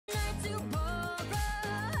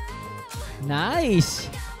Nice!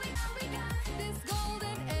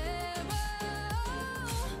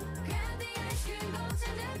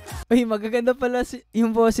 Uy, magaganda pala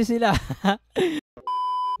yung boses nila.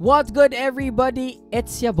 What's good, everybody?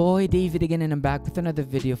 It's your boy David again, and I'm back with another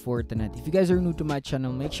video for tonight. If you guys are new to my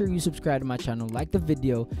channel, make sure you subscribe to my channel, like the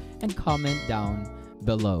video, and comment down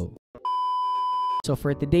below. So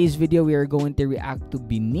for today's video, we are going to react to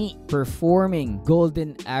BINI performing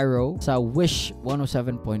Golden Arrow sa Wish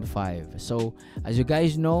 107.5. So as you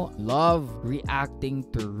guys know, love reacting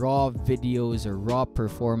to raw videos or raw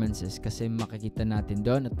performances kasi makikita natin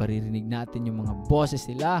doon at maririnig natin yung mga boses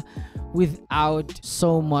nila without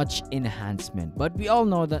so much enhancement. But we all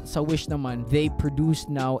know that sa Wish naman, they produce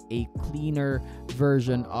now a cleaner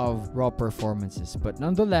version of raw performances. But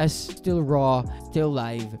nonetheless, still raw, still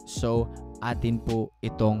live. So atin po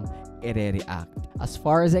itong i-react. As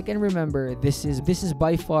far as I can remember, this is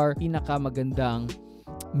by far pinakamagandang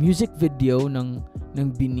music video ng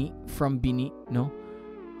BINI, from BINI, no?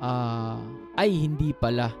 Ay hindi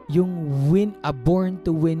pala. Yung Born to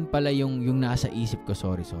Win pala yung nasa isip ko.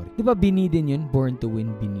 Sorry. 'Di ba BINI din yun? Born to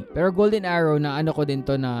Win, BINI. Pero Golden Arrow na ano ko din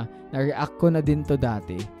to, na react ko na din to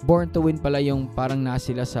dati. Born to Win pala yung parang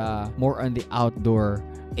nasila sa more on the outdoor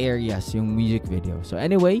areas yung music video. So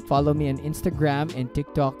anyway, follow me on Instagram and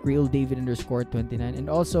TikTok, realdavid_29, and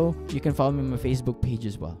also you can follow me on my Facebook page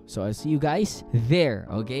as well. So I'll see you guys there.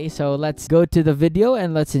 Okay, so let's go to the video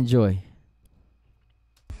and let's enjoy.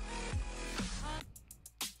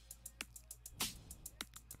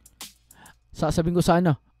 Sasabihin ko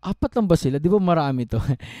sana, apat lang ba sila? Di ba marami to?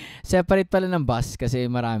 Separate pala ng bus kasi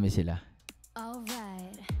marami sila.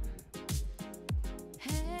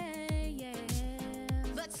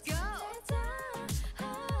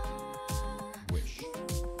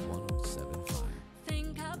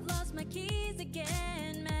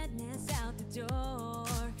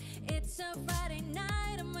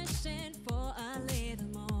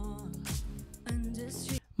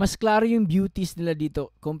 Mas klaro yung beauties nila dito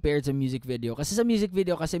compared sa music video. Kasi sa music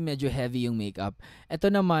video kasi medyo heavy yung makeup. Ito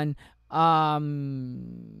naman,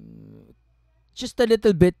 just a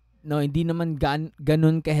little bit, no, hindi naman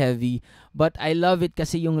ganun ka-heavy. But I love it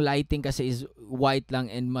kasi yung lighting kasi is white lang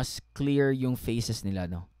and mas clear yung faces nila,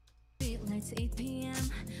 no? Let's 8 p.m.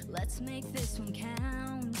 Let's make this one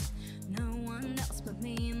count. No one else but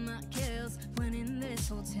me and my kills when in this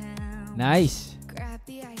whole town. Nice. Grab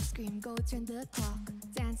the ice cream, go turn the clock.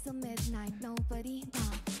 Dance till midnight, nobody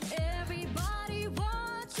knock. Everybody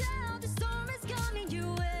watch out, the storm is coming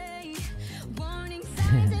your way. Warning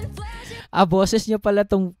signs and flashes. Boses nyo pala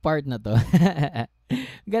tong part na to.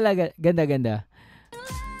 Ganda.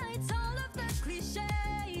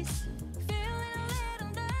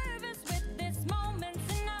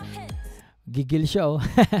 Gigil siya, oh.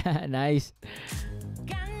 Nice.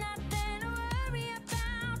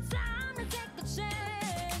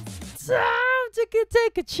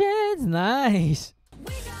 Take a chance. Nice.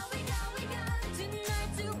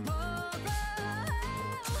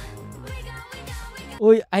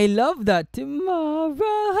 Uy, I love that. Tomorrow.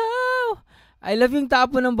 I love yung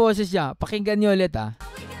tapo ng boses niya. Pakinggan niyo ulit, ah.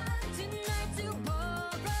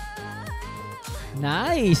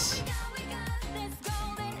 Nice.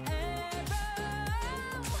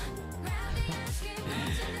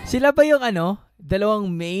 Sila ba yung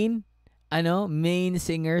dalawang main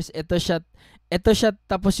singers? Ito siya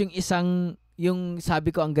tapos yung isang, yung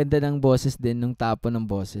sabi ko ang ganda ng boses din, ng tapo ng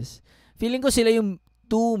boses. Feeling ko sila yung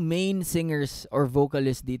two main singers or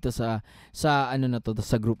vocalists dito sa sa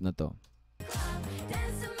group na to.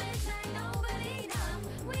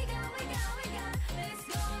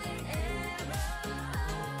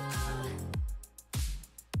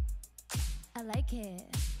 I like it.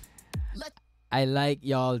 I like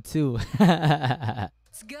y'all too.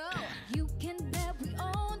 Let's go. You can bet we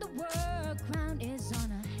own the world. Crown is on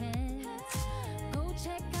our heads. Go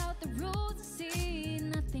check out the rules to see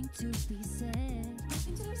nothing to be said.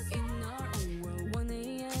 In our own world, 1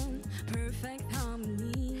 a.m. Perfect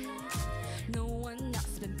harmony. No one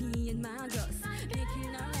else but me and my girls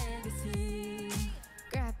making our legacy.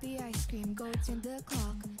 Grab the ice cream, go turn the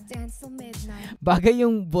clock. Dance till midnight. Bagay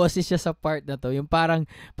yung boses siya sa part na to, yung parang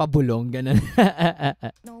pabulong ganun.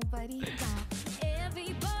 Nobody back.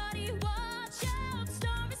 Everybody watch out,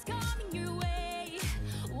 storm is coming your way.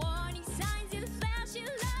 Warning signs and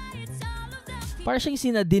flashing lights, all of them. Parang siyang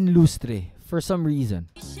si Nadine Lustre for some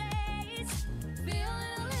reason.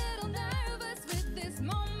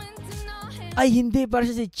 Ay hindi,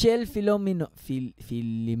 parang siya si Chel Filomeno.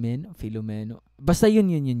 Filomeno. Basta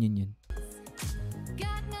yun.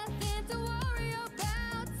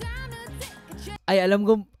 Ay, alam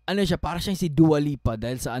ano siya, para siyang si Dua Lipa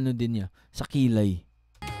dahil sa ano din niya, sa kilay.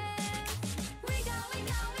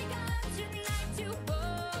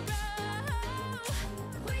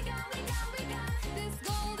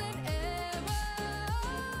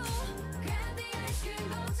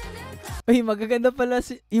 Uy, magaganda pala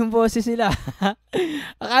yung boses nila.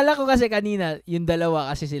 Akala ko kasi kanina, yung dalawa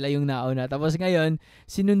kasi sila yung nauna. Tapos ngayon,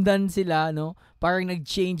 sinundan sila, no? Parang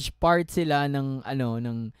nag-change part sila ng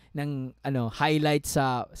highlight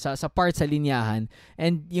sa part sa linyahan.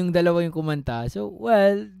 And yung dalawa yung kumanta. So,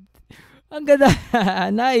 well, ang ganda.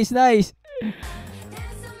 Nice, nice.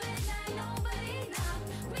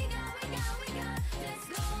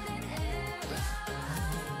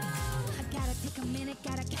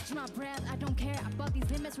 My breath, I don't care about these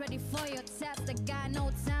limits, ready for your test. I got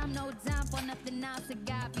no time for nothing else. I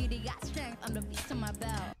got beauty, got strength, I'm the beast on my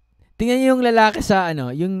belt. Tingnan niyo yung lalaki sa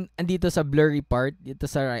yung andito sa blurry part, dito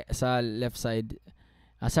sa left side.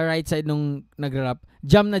 Sa right side nung nagrap.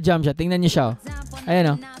 Jump na jump siya. Tingnan niyo siya. Oh.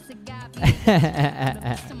 Ayan oh.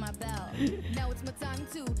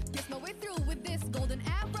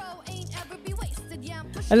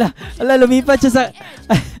 Ala, lumipat siya sa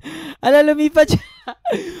lumipat siya.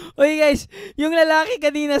 Uy guys, yung lalaki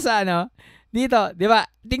kanina sa dito, di ba?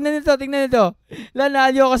 Tingnan nito.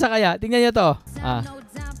 Lanalo ako sa kaya. Tingnan niyo to.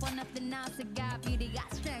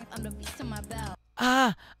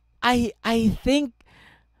 I think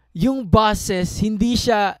yung bosses hindi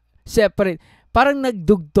siya separate. Parang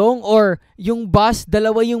nagdugtong or yung bass,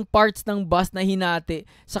 dalawa yung parts ng bass na hinati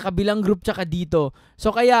sa kabilang group tsaka dito.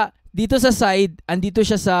 So kaya dito sa side, andito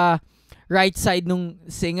siya sa right side nung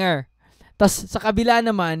singer. Tas sa kabila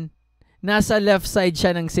naman, nasa left side siya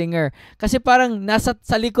ng singer. Kasi parang nasa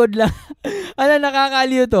sa likod lang.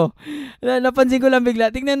 Nakakaliw to. Napansin ko lang bigla.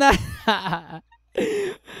 Tingnan na.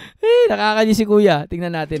 Nakakaliw si kuya.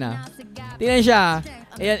 Tingnan natin Tingnan siya.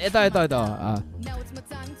 Ayan, ito.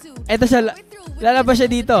 Ito siya. Lalabas siya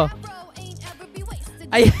dito.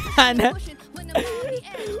 Ayan.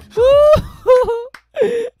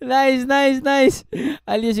 Nice.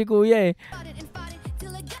 Aliw si kuya eh.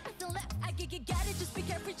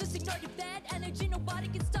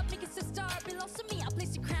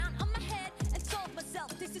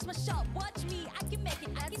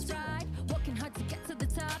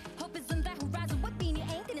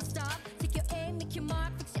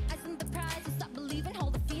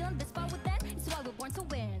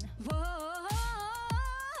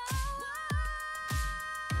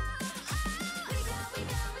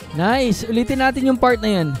 Nice. Ulitin natin yung part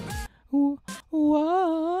na yan. Wow.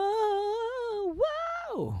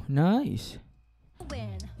 Nice.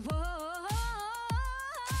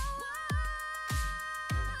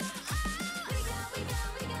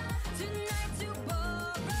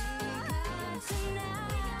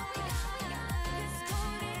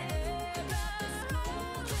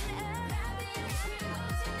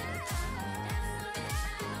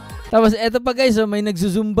 Tapos eto pa guys, may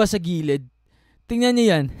nagzuzumba sa gilid. Tingnan niyo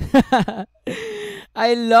yan.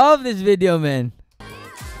 I love this video, man.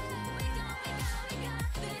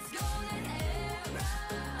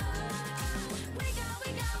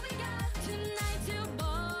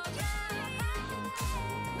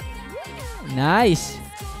 Nice.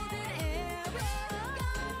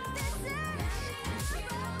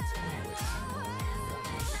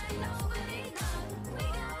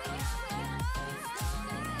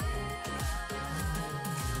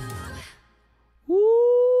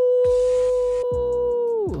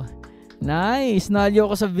 Nice! Naliw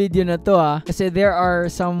ako sa video na to kasi there are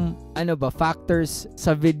some factors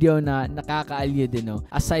sa video na nakakaalya din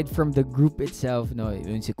aside from the group itself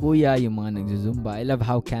yung si kuya, yung mga nagzuzumba. I love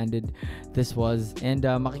how candid this was and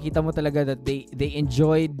makikita mo talaga that they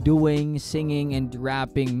enjoyed doing singing and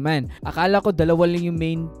rapping. Man, akala ko dalawa lang yung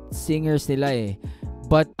main singers nila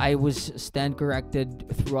but I was stand corrected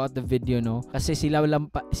throughout the video kasi sila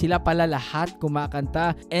pala lahat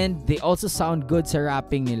kumakanta and they also sound good sa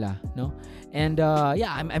rapping nila and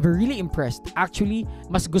yeah, I'm really impressed. Actually,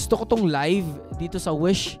 mas gusto ko tong live dito sa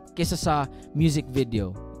Wish kaysa sa music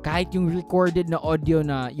video. Kahit yung recorded na audio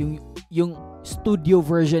na yung studio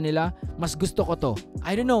version nila, mas gusto ko to.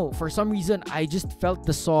 I don't know, for some reason I just felt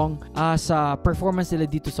the song sa performance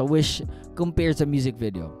nila dito sa Wish compared sa music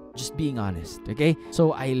video. Just being honest, okay?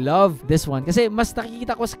 So I love this one kasi mas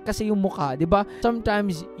nakikita ko kasi yung mukha, 'di ba?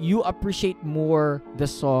 Sometimes you appreciate more the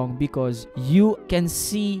song because you can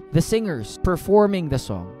see the singers performing the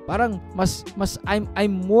song. Parang mas I'm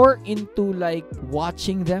more into like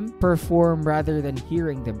watching them perform rather than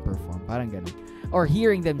hearing them perform. Parang ganun. Or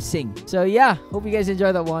hearing them sing. So yeah, hope you guys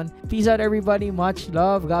enjoy that one. Peace out everybody. Much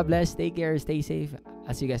love. God bless. Take care. Stay safe.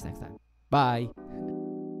 I'll see you guys next time. Bye.